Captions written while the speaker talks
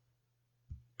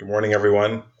Good morning,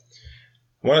 everyone.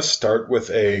 I want to start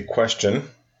with a question,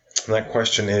 and that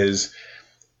question is,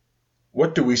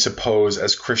 what do we suppose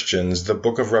as Christians the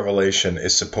book of Revelation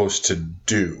is supposed to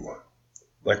do?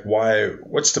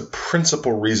 What's the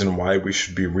principal reason why we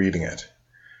should be reading it?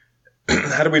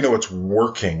 How do we know it's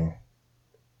working?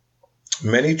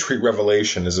 Many treat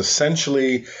Revelation as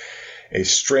essentially a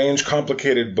strange,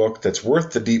 complicated book that's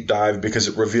worth the deep dive because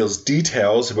it reveals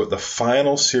details about the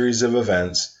final series of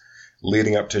events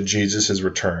leading up to Jesus'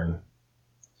 return.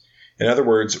 In other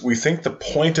words, we think the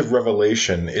point of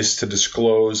Revelation is to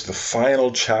disclose the final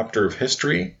chapter of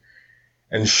history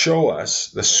and show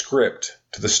us the script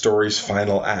to the story's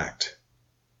final act.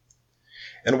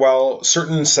 And while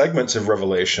certain segments of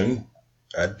Revelation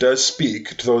does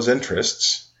speak to those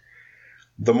interests,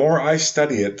 the more I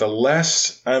study it, the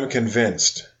less I'm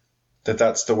convinced that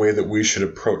that's the way that we should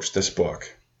approach this book.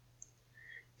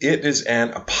 It is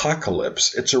an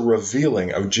apocalypse. It's a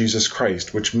revealing of Jesus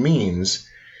Christ, which means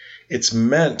it's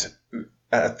meant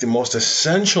at the most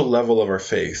essential level of our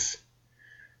faith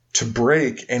to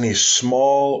break any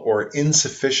small or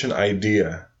insufficient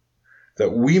idea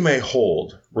that we may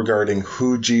hold regarding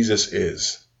who Jesus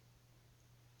is.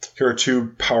 Here are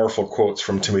two powerful quotes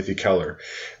from Timothy Keller.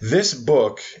 This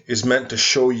book is meant to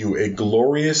show you a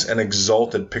glorious and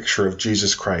exalted picture of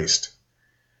Jesus Christ.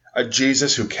 A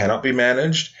Jesus who cannot be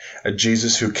managed, a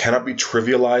Jesus who cannot be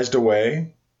trivialized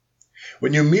away.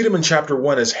 When you meet him in chapter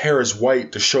 1, his hair is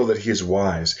white to show that he is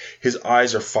wise. His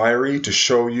eyes are fiery to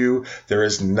show you there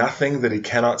is nothing that he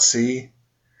cannot see.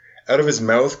 Out of his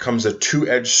mouth comes a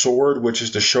two-edged sword, which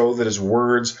is to show that his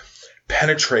words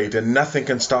penetrate and nothing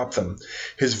can stop them.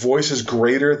 His voice is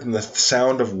greater than the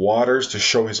sound of waters to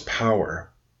show his power.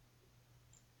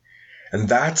 And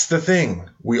that's the thing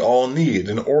we all need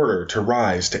in order to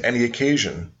rise to any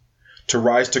occasion, to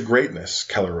rise to greatness,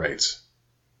 Keller writes.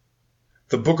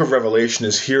 The book of Revelation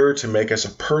is here to make us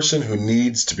a person who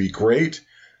needs to be great.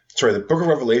 The book of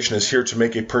Revelation is here to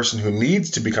make a person who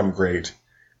needs to become great,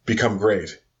 become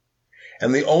great.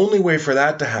 And the only way for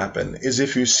that to happen is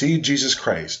if you see Jesus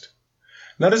Christ,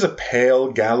 not as a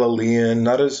pale Galilean,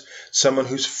 not as someone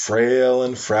who's frail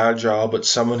and fragile, but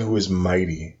someone who is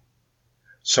mighty.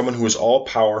 Someone who is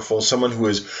all-powerful, someone who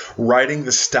is riding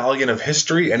the stallion of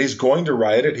history, and he's going to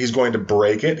ride it, he's going to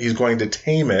break it, he's going to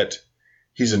tame it.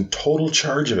 He's in total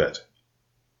charge of it.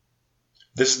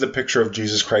 This is the picture of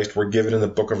Jesus Christ we're given in the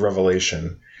book of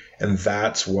Revelation, and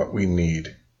that's what we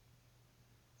need.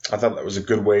 I thought that was a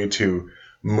good way to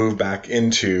move back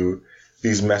into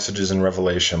these messages in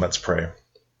Revelation. Let's pray.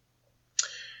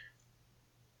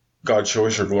 God, show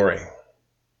us your glory.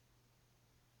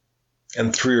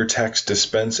 And through your text,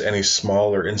 dispense any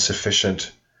small or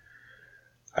insufficient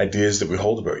ideas that we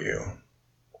hold about you,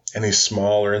 any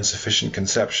small or insufficient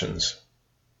conceptions,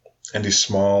 any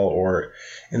small or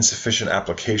insufficient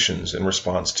applications in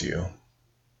response to you.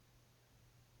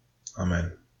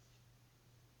 Amen.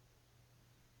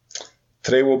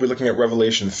 Today we'll be looking at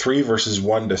Revelation 3, verses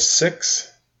 1 to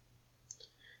 6.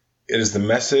 It is the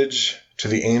message to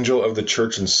the angel of the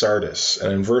church in Sardis.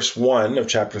 And in verse 1 of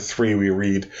chapter 3, we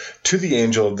read, "To the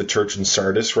angel of the church in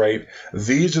Sardis write,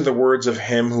 these are the words of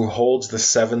him who holds the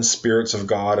 7 spirits of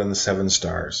God and the 7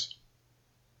 stars.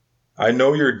 I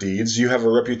know your deeds. You have a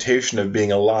reputation of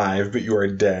being alive, but you are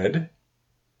dead.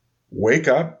 Wake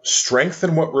up,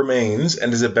 strengthen what remains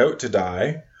and is about to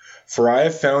die, for I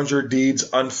have found your deeds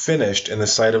unfinished in the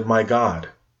sight of my God.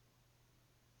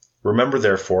 Remember,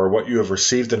 therefore, what you have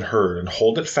received and heard, and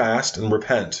hold it fast and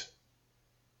repent.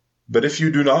 But if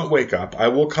you do not wake up, I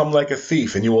will come like a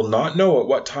thief, and you will not know at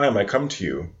what time I come to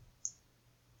you.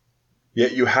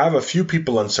 Yet you have a few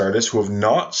people in Sardis who have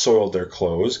not soiled their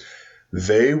clothes.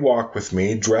 They walk with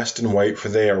me, dressed in white, for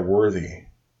they are worthy.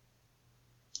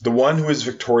 The one who is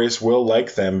victorious will,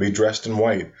 like them, be dressed in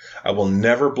white. I will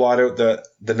never blot out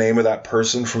the name of that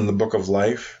person from the book of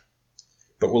life,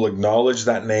 but will acknowledge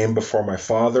that name before my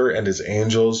Father and his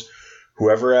angels.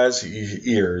 Whoever has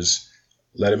ears,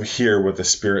 let him hear what the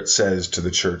Spirit says to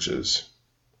the churches."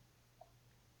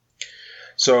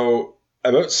 So,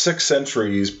 about 6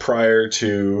 centuries prior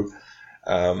to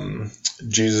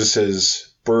Jesus'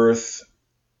 birth,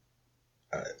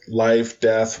 life,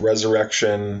 death,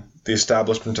 resurrection, the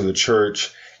establishment of the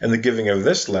church, and the giving of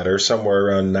this letter somewhere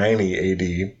around 90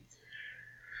 AD,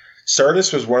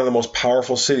 Sardis was one of the most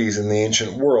powerful cities in the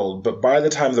ancient world, but by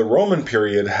the time the Roman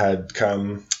period had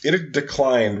come, it had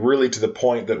declined really to the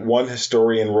point that one Roman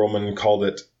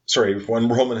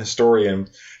historian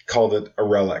called it a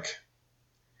relic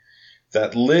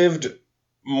that lived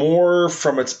more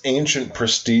from its ancient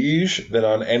prestige than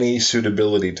on any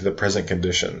suitability to the present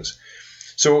conditions.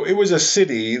 So it was a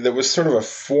city that was sort of a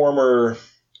former,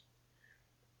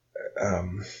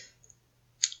 it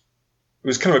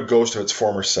was kind of a ghost of its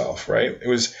former self, right? It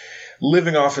was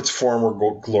living off its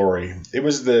former glory. It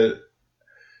was the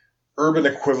urban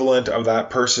equivalent of that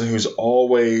person who's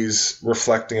always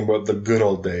reflecting about the good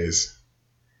old days.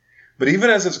 But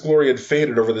even as its glory had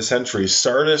faded over the centuries,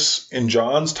 Sardis in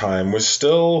John's time was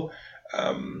still,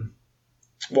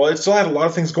 it still had a lot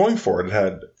of things going for it. It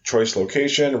had choice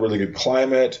location, a really good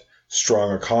climate,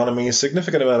 strong economy,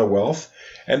 significant amount of wealth,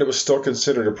 and it was still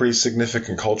considered a pretty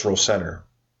significant cultural center.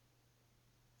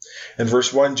 In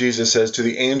verse 1, Jesus says, "To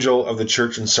the angel of the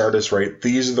church in Sardis write,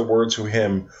 these are the words of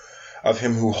him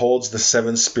who holds the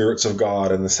 7 spirits of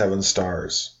God and the 7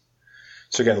 stars."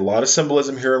 So again, a lot of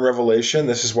symbolism here in Revelation.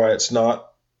 This is why it's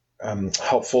not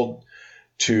helpful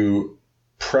to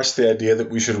press the idea that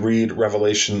we should read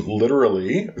Revelation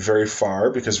literally very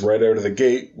far, because right out of the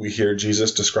gate, we hear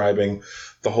Jesus describing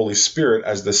the Holy Spirit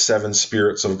as the 7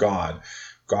 spirits of God.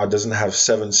 God doesn't have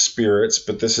 7 spirits,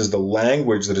 but this is the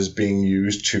language that is being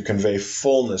used to convey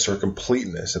fullness or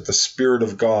completeness, that the Spirit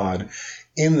of God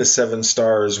in the 7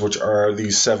 stars, which are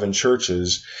these 7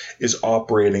 churches, is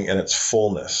operating in its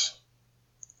fullness.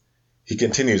 He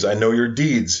continues, "I know your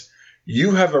deeds.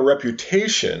 You have a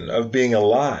reputation of being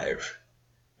alive,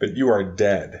 but you are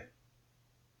dead."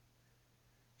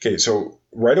 Okay, so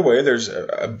right away there's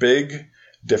a big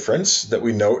difference that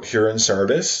we note here in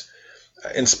Sardis.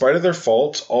 In spite of their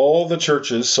faults, all the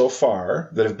churches so far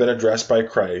that have been addressed by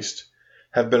Christ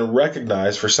have been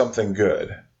recognized for something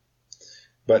good.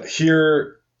 But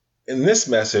here in this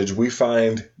message, we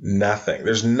find nothing.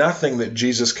 There's nothing that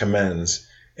Jesus commends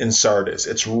in Sardis.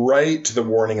 It's right to the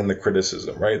warning and the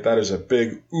criticism, right? That is a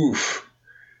big oof.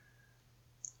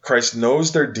 Christ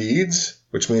knows their deeds,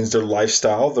 which means their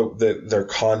lifestyle, their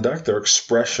conduct, their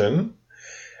expression.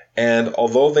 And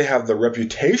although they have the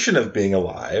reputation of being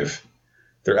alive,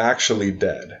 they're actually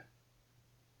dead.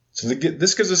 So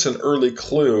this gives us an early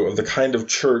clue of the kind of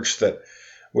church that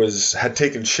had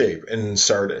taken shape in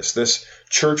Sardis. This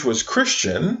church was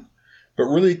Christian, but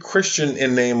really Christian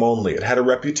in name only. It had a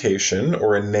reputation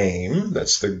or a name.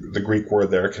 That's the Greek word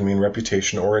there. It can mean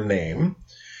reputation or a name.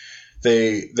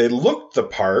 They looked the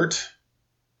part.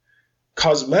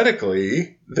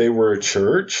 Cosmetically, they were a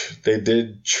church. They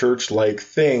did church-like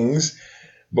things.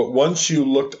 But once you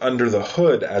looked under the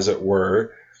hood, as it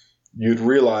were, you'd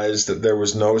realize that there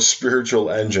was no spiritual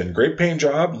engine. Great paint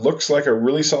job, looks like a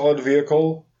really solid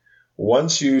vehicle.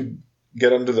 Once you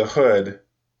get under the hood,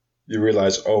 you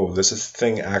realize, oh, this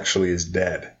thing actually is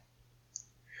dead.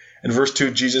 In verse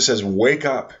 2, Jesus says, "Wake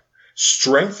up,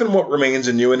 strengthen what remains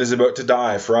in you and is about to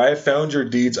die, for I have found your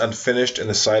deeds unfinished in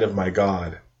the sight of my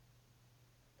God."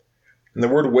 And the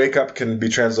word wake up can be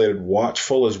translated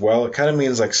watchful as well. It kind of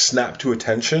means like snap to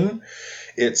attention.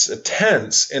 It's a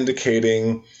tense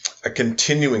indicating a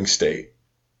continuing state.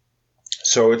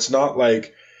 So it's not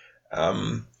like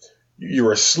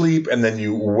you're asleep and then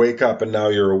you wake up and now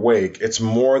you're awake. It's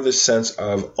more the sense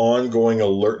of ongoing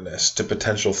alertness to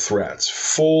potential threats,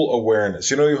 full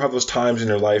awareness. You have those times in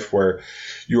your life where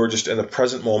you are just in the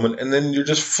present moment and then you're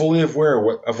just fully aware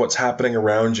of what's happening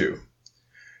around you.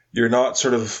 You're not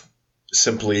sort of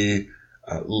simply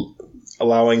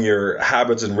allowing your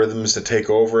habits and rhythms to take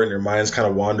over and your mind's kind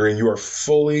of wandering. You are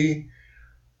fully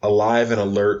alive and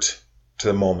alert to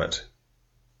the moment,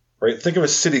 right? Think of a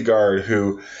city guard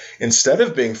who, instead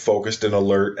of being focused and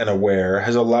alert and aware,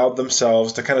 has allowed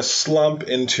themselves to kind of slump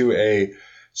into a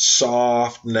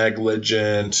soft,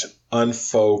 negligent,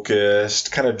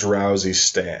 unfocused, kind of drowsy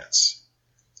stance.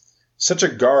 Such a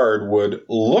guard would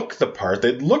look the part.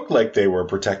 They'd look like they were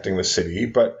protecting the city,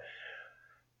 but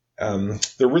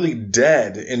they're really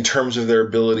dead in terms of their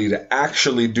ability to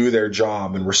actually do their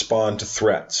job and respond to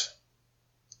threats.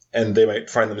 And they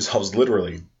might find themselves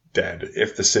literally dead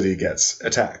if the city gets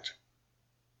attacked.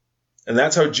 And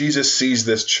that's how Jesus sees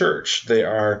this church. They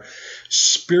are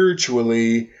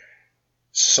spiritually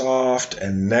soft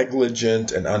and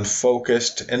negligent and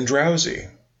unfocused and drowsy.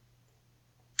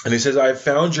 And he says, "I have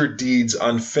found your deeds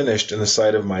unfinished in the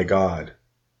sight of my God."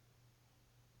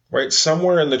 Right?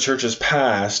 Somewhere in the church's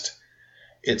past,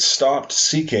 it stopped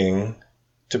seeking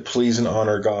to please and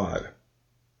honor God.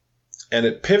 And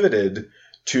it pivoted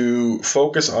to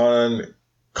focus on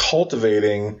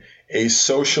cultivating a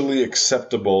socially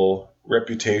acceptable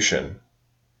reputation.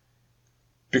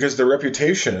 Because their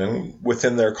reputation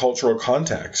within their cultural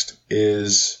context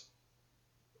is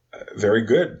very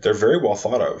good. They're very well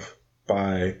thought of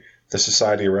by the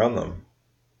society around them.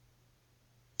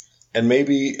 And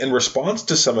maybe in response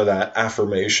to some of that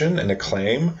affirmation and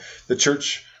acclaim, the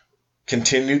church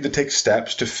continued to take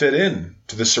steps to fit in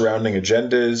to the surrounding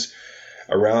agendas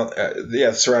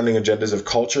surrounding agendas of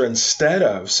culture, instead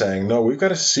of saying, no, we've got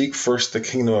to seek first the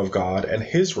kingdom of God and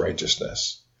his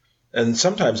righteousness. And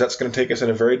sometimes that's going to take us in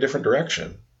a very different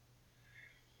direction.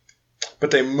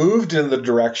 But they moved in the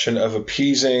direction of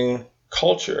appeasing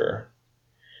culture.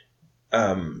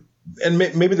 And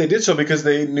maybe they did so because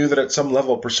they knew that at some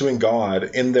level pursuing God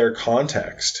in their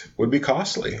context would be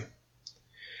costly.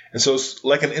 And so,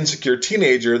 like an insecure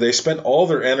teenager, they spent all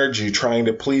their energy trying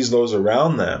to please those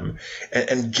around them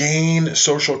and gain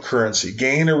social currency,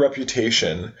 gain a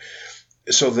reputation,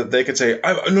 so that they could say,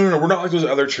 no, we're not like those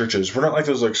other churches. We're not like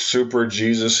those like super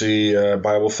Jesus-y,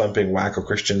 Bible-thumping wacko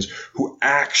Christians who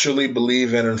actually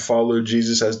believe in and follow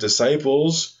Jesus as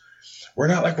disciples. We're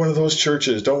not like one of those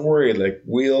churches. Don't worry. Like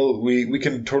we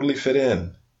can totally fit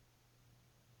in.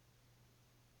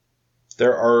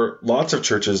 There are lots of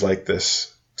churches like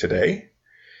this today.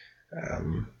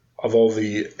 Although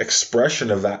the expression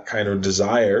of that kind of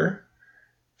desire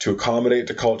to accommodate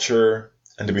the culture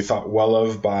and to be thought well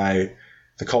of by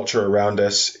the culture around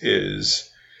us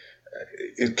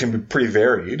it can be pretty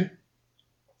varied.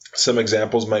 Some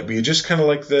examples might be just kind of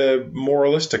like the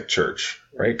moralistic church,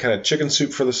 right? Kind of chicken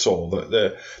soup for the soul.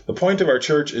 The point of our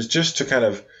church is just to kind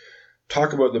of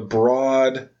talk about the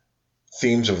broad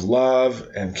themes of love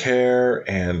and care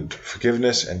and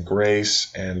forgiveness and grace,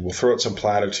 and we'll throw out some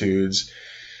platitudes.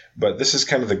 But this is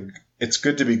kind of it's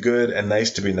good to be good and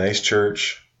nice to be nice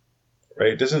church,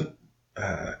 right? It doesn't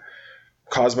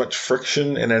cause much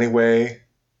friction in any way.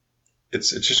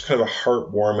 It's just kind of a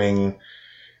heartwarming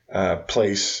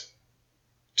place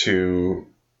to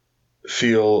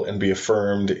feel and be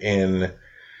affirmed in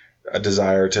a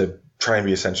desire to try and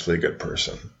be essentially a good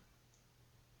person.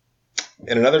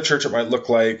 In another church, it might look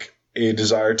like a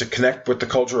desire to connect with the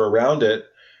culture around it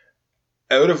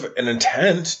out of an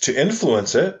intent to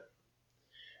influence it,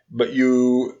 but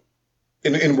you,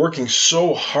 in working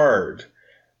so hard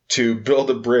to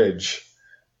build a bridge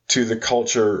to the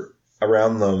culture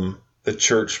around them, the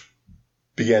church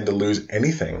began to lose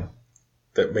anything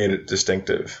that made it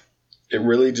distinctive. It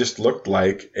really just looked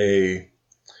like a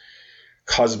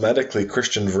cosmetically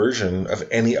Christian version of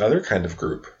any other kind of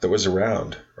group that was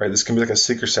around, right? This can be like a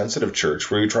seeker-sensitive church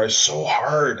where you try so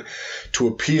hard to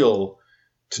appeal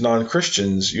to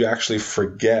non-Christians, you actually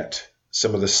forget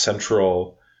some of the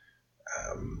central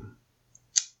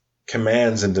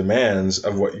commands and demands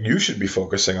of what you should be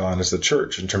focusing on as the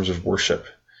church in terms of worship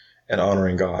and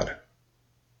honoring God.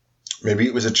 Maybe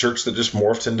it was a church that just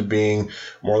morphed into being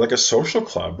more like a social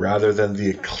club rather than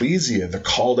the ecclesia, the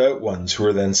called out ones who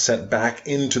were then sent back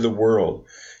into the world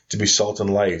to be salt and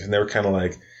light. And they were kind of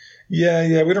like,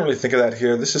 yeah, we don't really think of that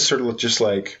here. This is sort of just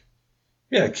like,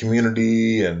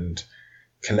 community and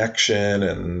connection.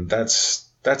 And that's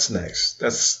nice.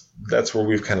 That's where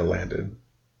we've kind of landed.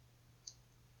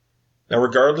 Now,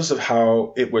 regardless of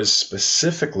how it was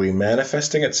specifically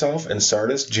manifesting itself in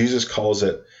Sardis, Jesus calls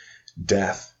it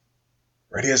death.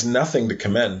 Right? He has nothing to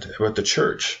commend about the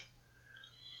church.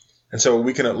 And so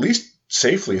we can at least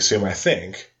safely assume, I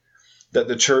think, that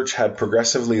the church had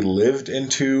progressively lived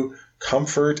into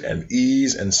comfort and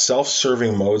ease and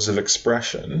self-serving modes of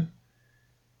expression.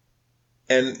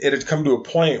 And it had come to a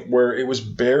point where it was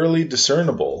barely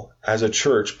discernible as a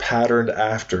church patterned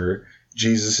after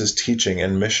Jesus' teaching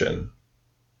and mission.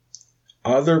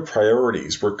 Other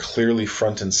priorities were clearly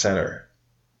front and center.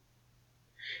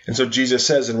 And so Jesus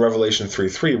says in Revelation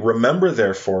 3:3, "Remember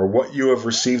therefore what you have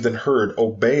received and heard,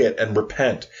 obey it and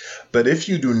repent. But if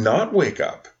you do not wake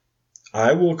up,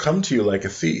 I will come to you like a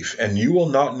thief, and you will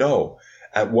not know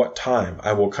at what time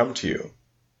I will come to you."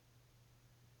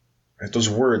 Right? Those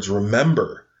words,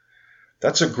 remember,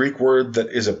 that's a Greek word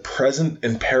that is a present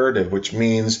imperative, which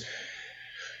means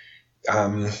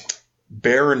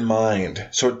bear in mind.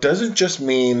 So it doesn't just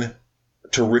mean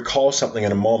to recall something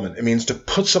in a moment. It means to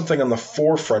put something on the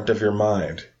forefront of your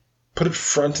mind. Put it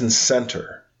front and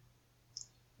center.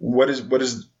 What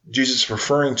is Jesus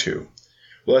referring to?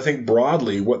 Well, I think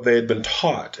broadly what they had been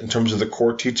taught in terms of the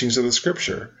core teachings of the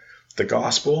scripture. The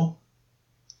gospel,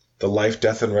 the life,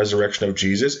 death, and resurrection of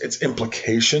Jesus, its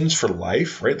implications for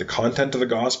life, right? The content of the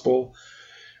gospel,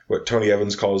 what Tony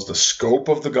Evans calls the scope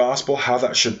of the gospel, how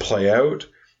that should play out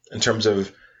in terms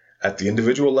of at the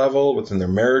individual level, within their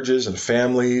marriages and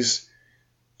families,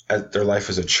 at their life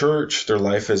as a church, their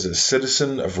life as a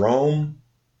citizen of Rome,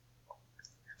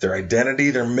 their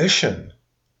identity, their mission.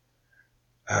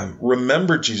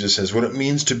 Remember, Jesus says, what it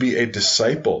means to be a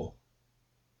disciple.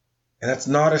 And that's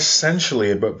not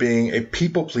essentially about being a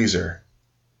people pleaser.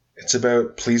 It's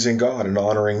about pleasing God and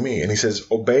honoring me. And he says,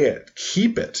 obey it,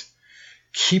 keep it.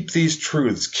 Keep these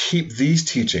truths, keep these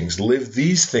teachings, live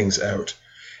these things out,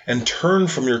 and turn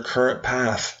from your current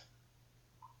path.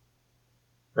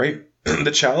 Right?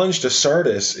 The challenge to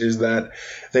Sardis is that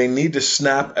they need to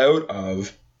snap out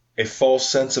of a false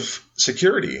sense of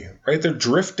security, right? They're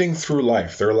drifting through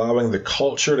life. They're allowing the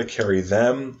culture to carry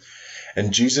them.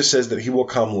 And Jesus says that he will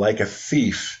come like a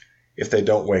thief if they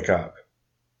don't wake up.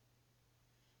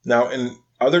 Now, in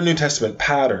other New Testament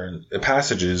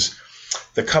passages,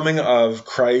 the coming of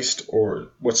Christ, or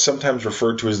what's sometimes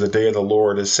referred to as the day of the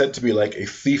Lord, is said to be like a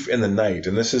thief in the night.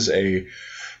 And this is a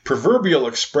proverbial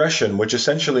expression which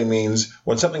essentially means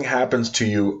when something happens to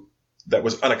you that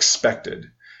was unexpected,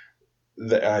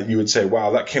 that you would say,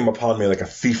 wow, that came upon me like a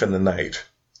thief in the night.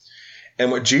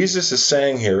 And what Jesus is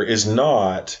saying here is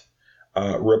not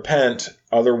repent,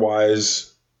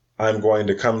 otherwise I'm going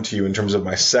to come to you in terms of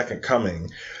my second coming.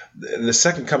 The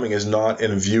second coming is not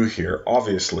in view here,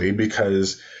 obviously,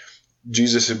 because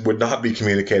Jesus would not be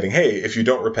communicating, hey, if you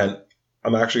don't repent,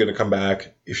 I'm actually going to come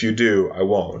back. If you do, I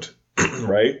won't,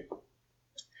 right?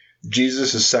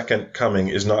 Jesus' second coming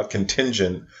is not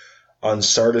contingent on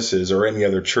Sardis's or any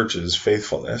other church's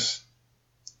faithfulness.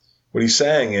 What he's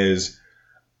saying is,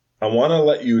 I want to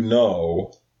let you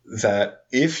know that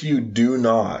if you do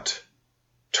not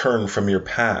turn from your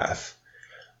path,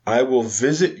 I will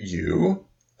visit you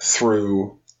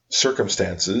through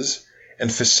circumstances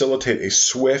and facilitate a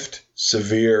swift,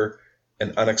 severe,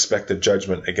 and unexpected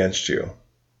judgment against you.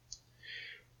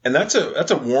 And that's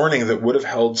a warning that would have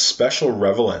held special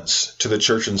relevance to the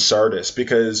church in Sardis,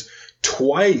 because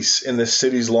twice in the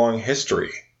city's long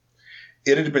history,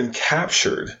 it had been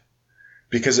captured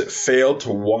because it failed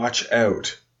to watch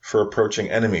out for approaching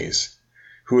enemies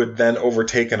who had then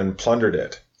overtaken and plundered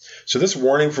it. So this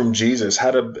warning from Jesus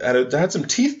had some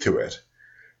teeth to it,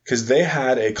 because they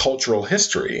had a cultural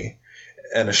history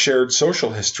and a shared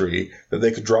social history that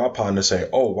they could draw upon to say,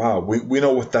 oh, wow, we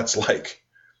know what that's like.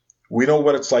 We know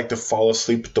what it's like to fall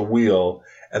asleep at the wheel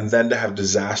and then to have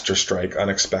disaster strike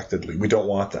unexpectedly. We don't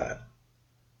want that.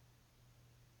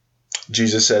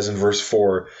 Jesus says in verse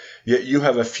 4, yet you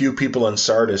have a few people in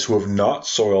Sardis who have not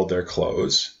soiled their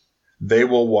clothes. They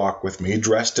will walk with me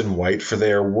dressed in white, for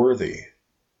they are worthy.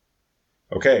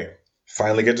 Okay,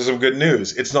 finally get to some good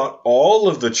news. It's not all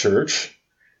of the church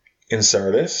in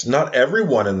Sardis. Not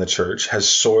everyone in the church has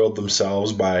soiled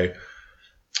themselves by,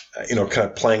 kind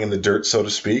of playing in the dirt, so to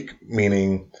speak,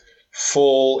 meaning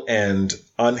full and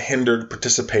unhindered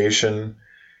participation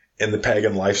in the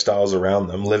pagan lifestyles around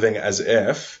them, living in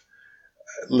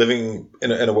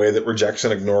a way that rejects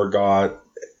and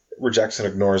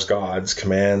ignores God's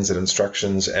commands and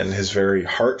instructions and his very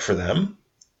heart for them.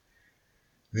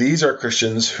 These are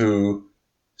Christians who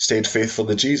stayed faithful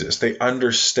to Jesus. They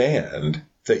understand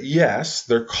that, yes,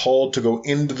 they're called to go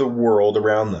into the world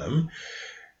around them,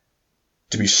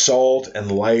 to be salt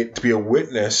and light, to be a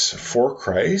witness for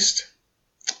Christ,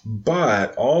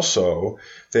 but also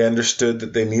they understood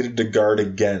that they needed to guard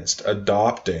against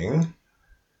adopting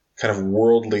kind of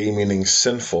worldly, meaning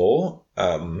sinful,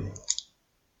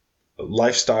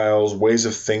 lifestyles, ways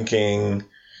of thinking,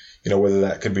 whether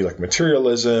that could be like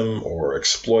materialism or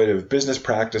exploitive business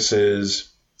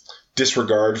practices,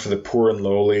 disregard for the poor and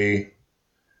lowly,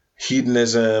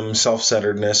 hedonism,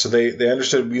 self-centeredness. So they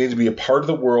understood we need to be a part of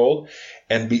the world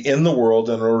and be in the world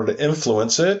in order to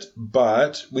influence it,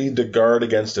 but we need to guard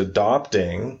against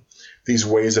adopting these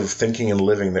ways of thinking and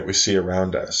living that we see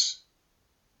around us.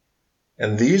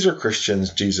 And these are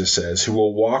Christians, Jesus says, who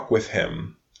will walk with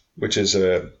him, which is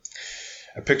a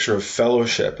picture of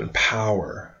fellowship and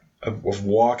power, of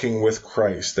walking with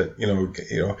Christ, that,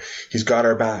 he's got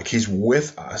our back. He's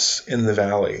with us in the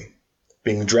valley,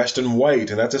 being dressed in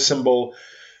white. And that's a symbol,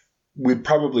 we'd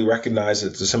probably recognize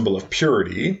it's a symbol of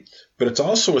purity, but it's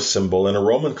also a symbol in a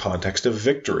Roman context of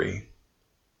victory.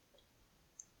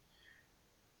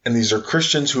 And these are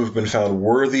Christians who have been found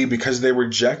worthy because they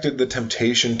rejected the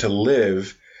temptation to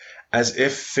live as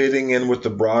if fitting in with the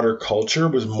broader culture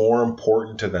was more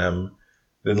important to them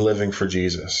than living for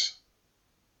Jesus.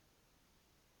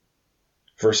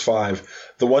 Verse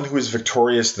 5, the one who is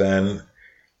victorious then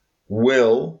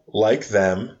will, like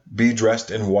them, be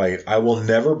dressed in white. I will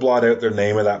never blot out the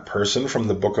name of that person from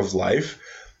the book of life,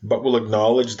 but will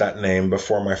acknowledge that name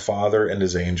before my Father and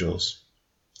his angels.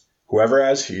 Whoever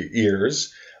has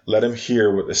ears, let him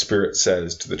hear what the Spirit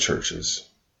says to the churches.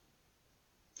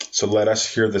 So let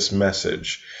us hear this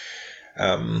message.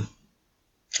 And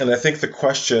I think the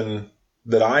question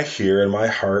that I hear in my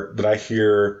heart, that I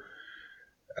hear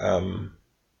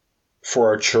for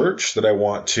our church, that I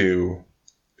want to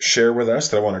share with us,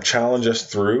 that I want to challenge us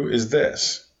through, is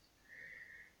this.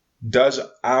 Does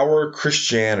our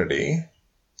Christianity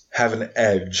have an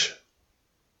edge?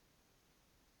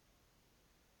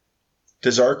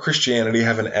 Does our Christianity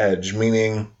have an edge?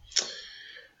 Meaning,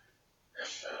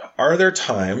 are there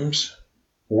times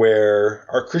where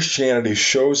our Christianity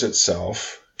shows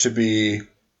itself to be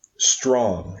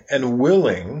strong and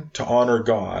willing to honor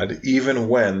God, even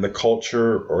when the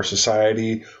culture or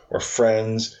society or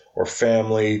friends or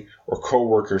family or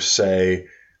coworkers say,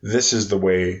 this is the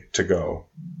way to go?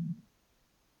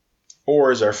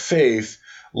 Or is our faith,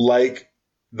 like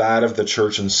that of the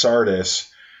church in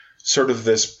Sardis, sort of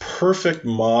this perfect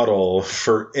model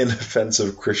for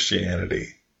inoffensive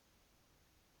Christianity?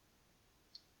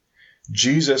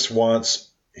 Jesus wants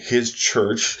his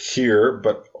church here,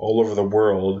 but all over the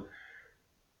world,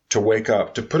 to wake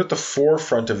up, to put at the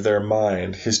forefront of their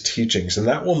mind his teachings. And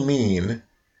that will mean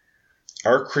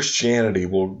our Christianity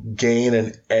will gain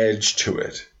an edge to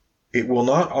it. It will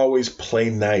not always play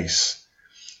nice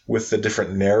with the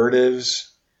different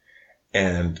narratives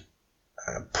and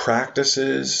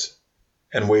practices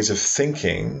and ways of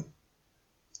thinking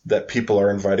that people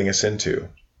are inviting us into.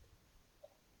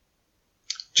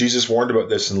 Jesus warned about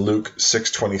this in Luke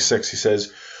 6:26. He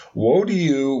says, "Woe to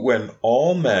you when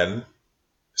all men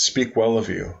speak well of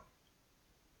you,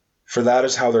 for that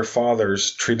is how their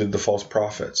fathers treated the false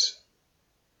prophets."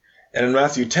 And in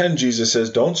Matthew 10, Jesus says,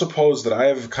 "Don't suppose that I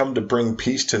have come to bring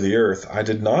peace to the earth. I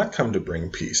did not come to bring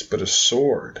peace, but a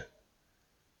sword."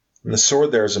 And the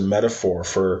sword there is a metaphor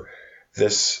for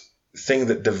this thing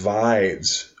that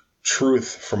divides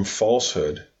truth from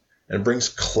falsehood and brings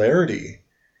clarity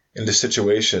into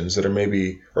situations that are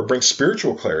maybe, or brings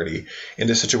spiritual clarity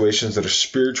into situations that are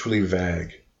spiritually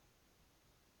vague.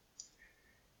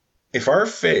 If our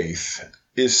faith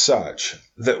is such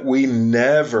that we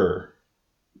never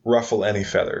ruffle any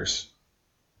feathers,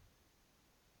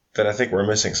 then I think we're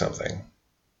missing something.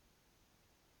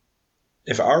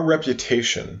 If our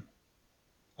reputation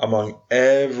among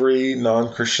every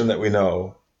non-Christian that we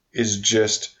know is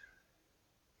just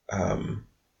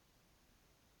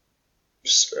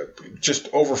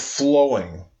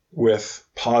overflowing with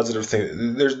positive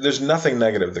things, there's nothing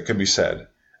negative that could be said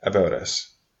about us.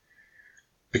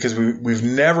 Because we've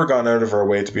never gone out of our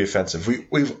way to be offensive.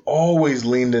 We've always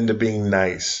leaned into being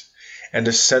nice and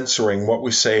to censoring what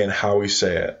we say and how we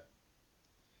say it.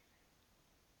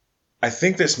 I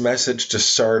think this message to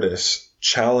Sardis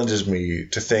challenges me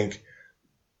to think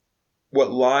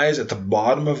what lies at the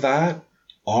bottom of that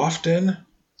often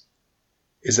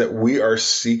is that we are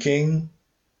seeking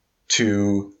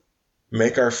to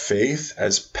make our faith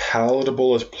as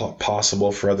palatable as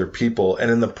possible for other people. And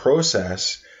in the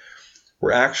process,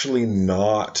 we're actually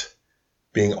not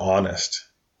being honest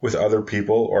with other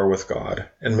people or with God,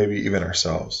 and maybe even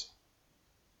ourselves.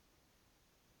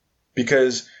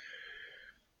 Because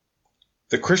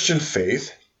the Christian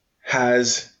faith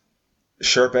has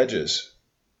sharp edges.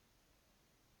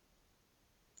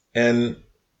 And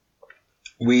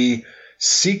we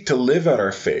seek to live out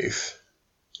our faith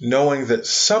knowing that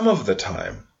some of the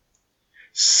time,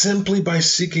 simply by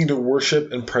seeking to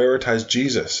worship and prioritize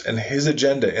Jesus and his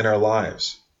agenda in our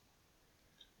lives,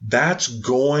 that's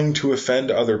going to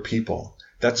offend other people.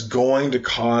 That's going to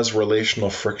cause relational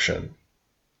friction.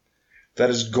 That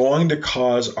is going to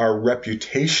cause our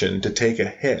reputation to take a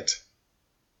hit.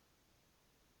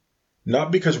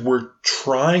 Not because we're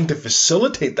trying to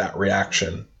facilitate that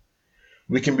reaction.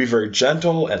 We can be very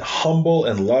gentle and humble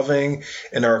and loving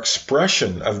in our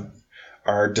expression of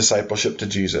our discipleship to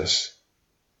Jesus.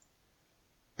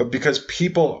 But because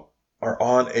people are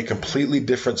on a completely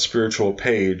different spiritual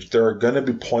page, there are going to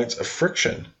be points of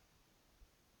friction.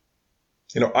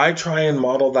 I try and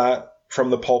model that from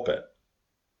the pulpit.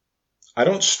 I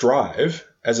don't strive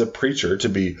as a preacher to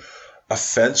be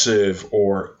offensive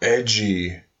or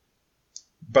edgy,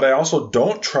 but I also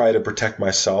don't try to protect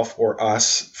myself or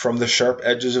us from the sharp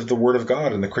edges of the Word of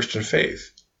God and the Christian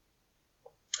faith.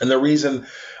 And the reason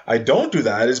I don't do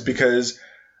that is because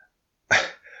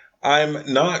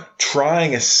I'm not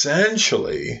trying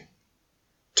essentially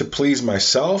to please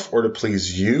myself or to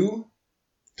please you,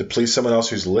 to please someone else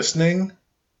who's listening.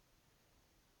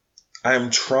 I'm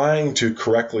trying to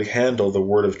correctly handle the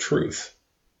word of truth.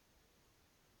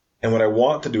 And what I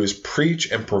want to do is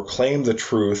preach and proclaim the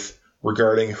truth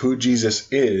regarding who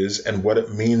Jesus is and what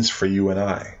it means for you and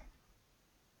I.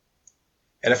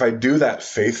 And if I do that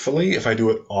faithfully, if I do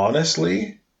it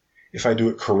honestly, if I do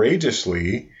it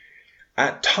courageously,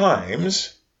 at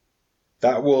times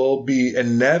that will be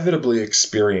inevitably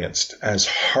experienced as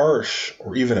harsh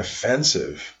or even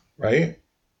offensive, right?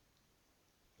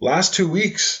 Last 2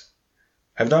 weeks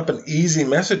have not been easy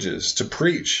messages to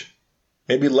preach,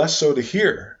 maybe less so to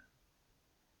hear.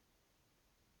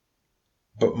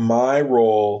 But my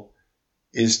role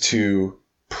is to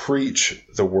preach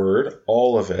the word,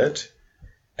 all of it,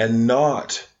 and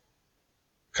not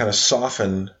kind of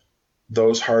soften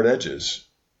those hard edges.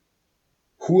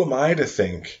 Who am I to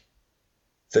think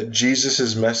that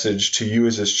Jesus' message to you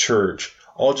as his church,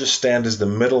 I'll just stand as the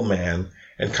middleman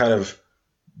and kind of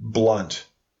blunt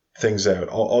things out.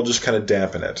 I'll just kind of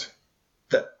dampen it.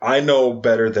 That I know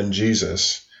better than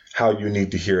Jesus how you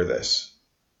need to hear this.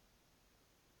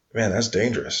 Man, that's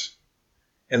dangerous.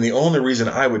 And the only reason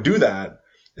I would do that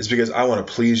is because I want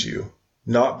to please you,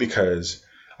 not because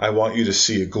I want you to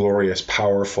see a glorious,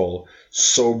 powerful,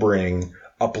 sobering,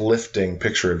 uplifting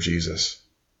picture of Jesus.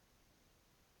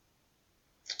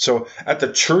 So at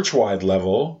the church-wide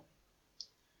level,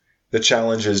 the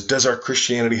challenge is, does our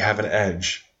Christianity have an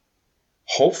edge?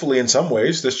 Hopefully, in some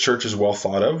ways, this church is well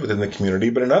thought of within the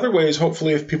community, but in other ways,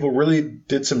 hopefully, if people really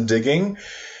did some digging,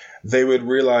 they would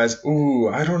realize, ooh,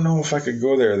 I don't know if I could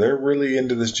go there. They're really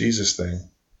into this Jesus thing.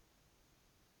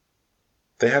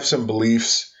 They have some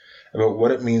beliefs about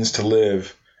what it means to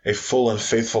live a full and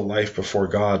faithful life before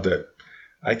God that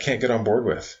I can't get on board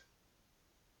with.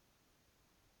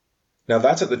 Now,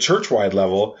 that's at the church-wide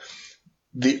level.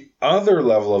 The other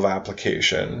level of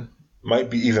application might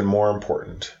be even more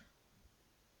important.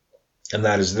 And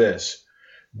that is this.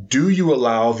 Do you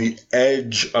allow the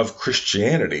edge of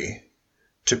Christianity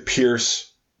to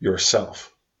pierce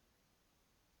yourself?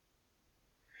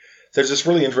 There's this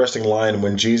really interesting line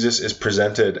when Jesus is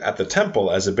presented at the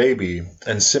temple as a baby,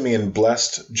 and Simeon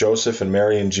blessed Joseph and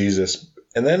Mary and Jesus.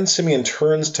 And then Simeon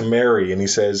turns to Mary and he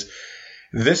says,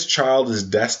 "This child is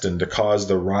destined to cause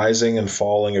the rising and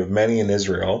falling of many in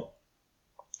Israel,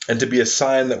 and to be a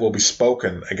sign that will be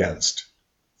spoken against,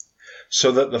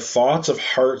 so that the thoughts of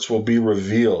hearts will be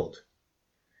revealed."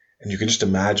 And you can just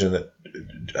imagine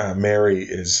that Mary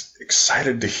is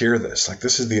excited to hear this. Like,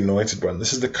 this is the anointed one.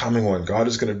 This is the coming one. God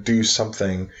is going to do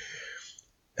something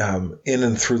in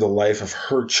and through the life of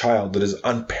her child that is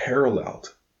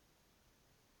unparalleled.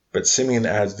 But Simeon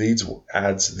adds these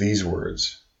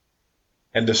words,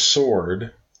 "And a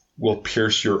sword will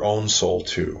pierce your own soul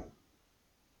too."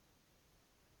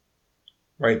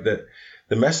 Right? That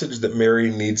the message that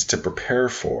Mary needs to prepare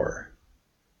for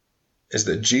is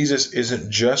that Jesus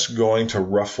isn't just going to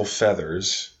ruffle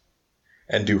feathers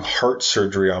and do heart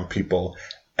surgery on people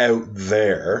out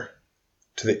there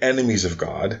to the enemies of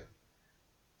God.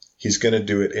 He's going to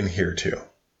do it in here too,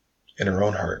 in her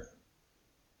own heart.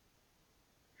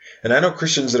 And I know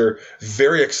Christians that are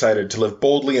very excited to live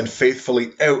boldly and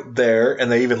faithfully out there, and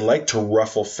they even like to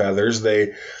ruffle feathers.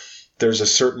 There's a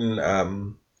certain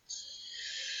kind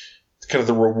of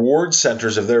the reward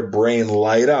centers of their brain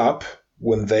light up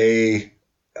when they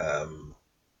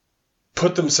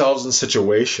put themselves in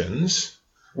situations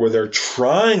where they're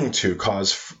trying to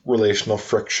cause relational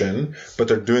friction, but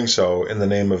they're doing so in the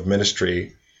name of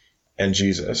ministry and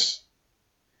Jesus.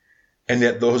 And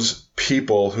yet those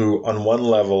people who on one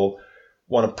level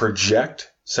want to project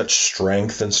such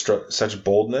strength and such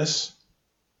boldness,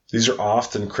 these are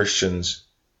often Christians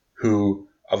who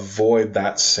avoid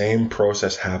that same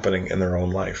process happening in their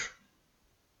own life.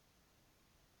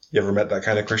 You ever met that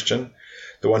kind of Christian?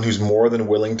 The one who's more than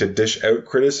willing to dish out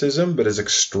criticism, but is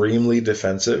extremely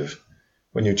defensive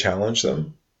when you challenge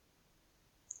them?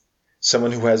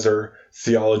 Someone who has their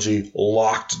theology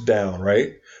locked down,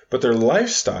 right? But their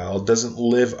lifestyle doesn't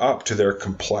live up to their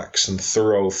complex and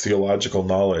thorough theological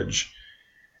knowledge.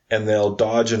 And they'll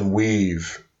dodge and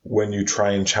weave when you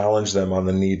try and challenge them on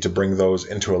the need to bring those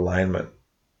into alignment.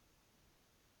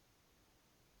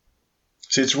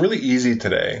 See, it's really easy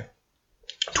today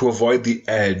to avoid the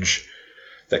edge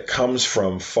that comes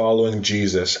from following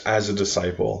Jesus as a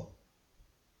disciple.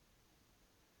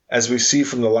 As we see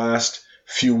from the last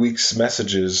few weeks'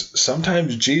 messages,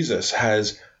 sometimes Jesus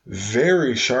has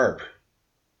very sharp,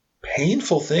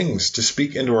 painful things to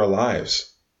speak into our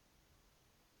lives.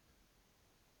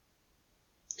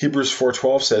 Hebrews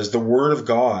 4:12 says, "The Word of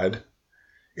God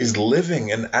is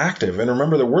living and active." And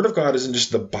remember, the Word of God isn't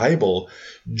just the Bible.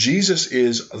 Jesus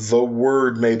is the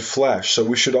Word made flesh. So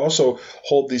we should also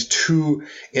hold these two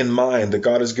in mind, that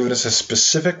God has given us a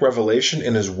specific revelation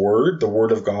in his Word, the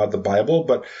Word of God, the Bible,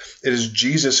 but it is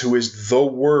Jesus who is the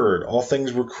Word. All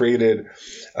things were created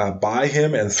by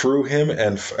him and through him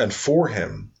and for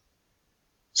him.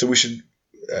 So we should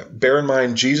bear in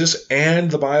mind Jesus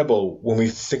and the Bible when we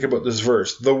think about this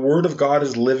verse. The Word of God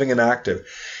is living and active.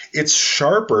 It's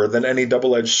sharper than any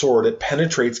double-edged sword. It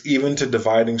penetrates even to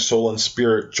dividing soul and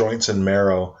spirit, joints and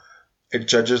marrow. It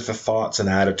judges the thoughts and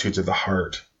attitudes of the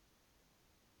heart.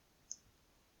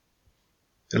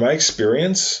 In my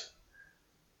experience,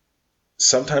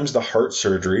 sometimes the heart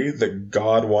surgery that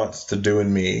God wants to do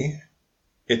in me,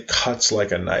 it cuts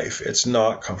like a knife. It's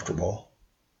not comfortable.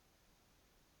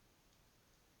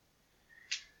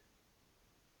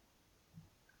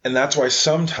 And that's why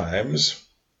sometimes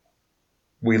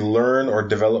we learn or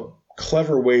develop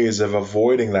clever ways of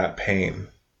avoiding that pain.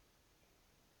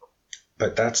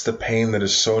 But that's the pain that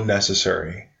is so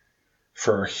necessary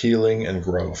for our healing and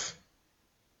growth.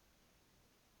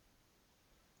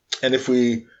 And if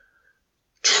we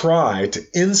try to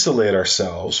insulate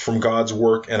ourselves from God's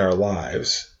work in our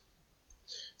lives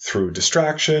through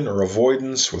distraction or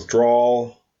avoidance,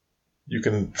 withdrawal, you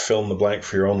can fill in the blank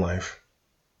for your own life,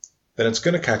 then it's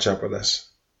going to catch up with us.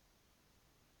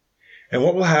 And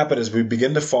what will happen is we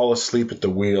begin to fall asleep at the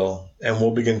wheel, and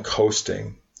we'll begin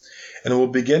coasting. And we'll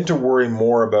begin to worry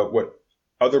more about what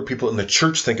other people in the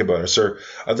church think about us, or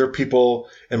other people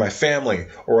in my family,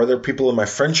 or other people in my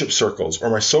friendship circles, or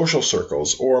my social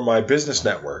circles, or my business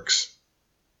networks.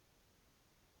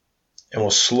 And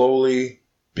we'll slowly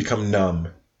become numb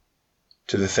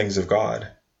to the things of God,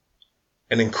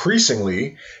 and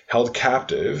increasingly held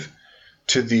captive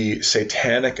to the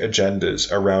satanic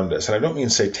agendas around us. And I don't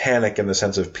mean satanic in the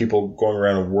sense of people going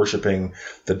around and worshiping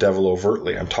the devil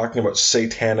overtly. I'm talking about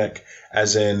satanic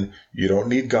as in you don't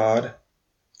need God.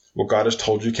 What God has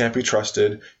told you can't be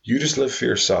trusted. You just live for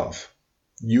yourself.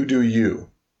 You do you.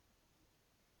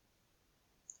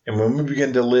 And when we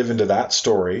begin to live into that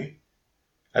story,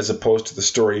 as opposed to the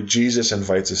story Jesus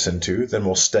invites us into, then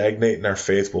we'll stagnate in our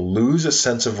faith. We'll lose a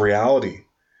sense of reality.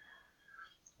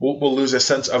 We'll lose a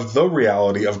sense of the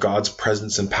reality of God's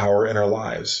presence and power in our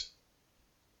lives.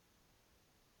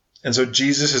 And so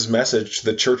Jesus' message to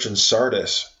the church in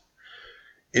Sardis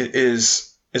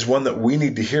is one that we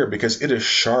need to hear, because it is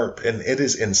sharp and it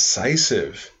is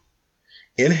incisive.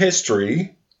 In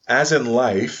history, as in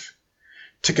life,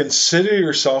 to consider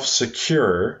yourself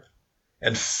secure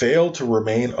and fail to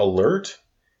remain alert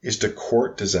is to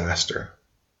court disaster.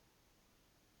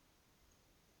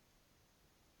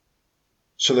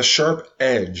 So the sharp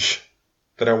edge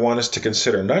that I want us to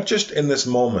consider, not just in this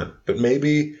moment, but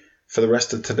maybe for the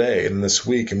rest of today and this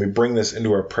week, and we bring this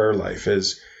into our prayer life,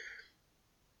 is,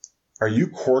 are you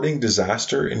courting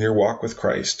disaster in your walk with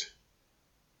Christ?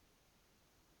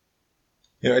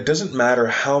 It doesn't matter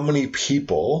how many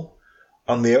people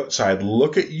on the outside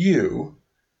look at you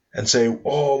and say,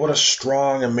 oh, what a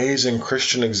strong, amazing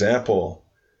Christian example.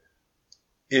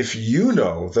 If you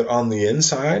know that on the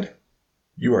inside,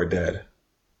 you are dead.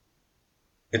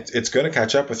 It's going to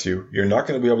catch up with you. You're not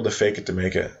going to be able to fake it to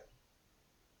make it.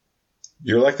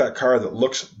 You're like that car that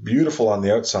looks beautiful on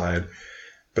the outside,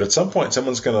 but at some point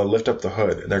someone's going to lift up the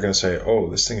hood and they're going to say, oh,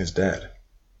 this thing is dead.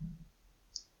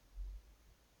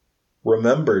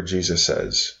 Remember, Jesus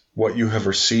says, what you have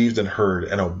received and heard,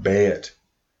 and obey it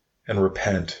and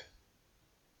repent.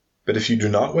 But if you do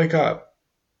not wake up,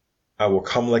 I will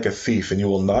come like a thief, and you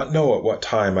will not know at what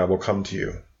time I will come to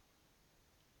you.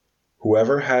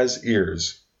 Whoever has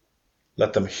ears,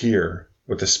 let them hear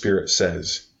what the Spirit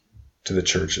says to the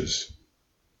churches.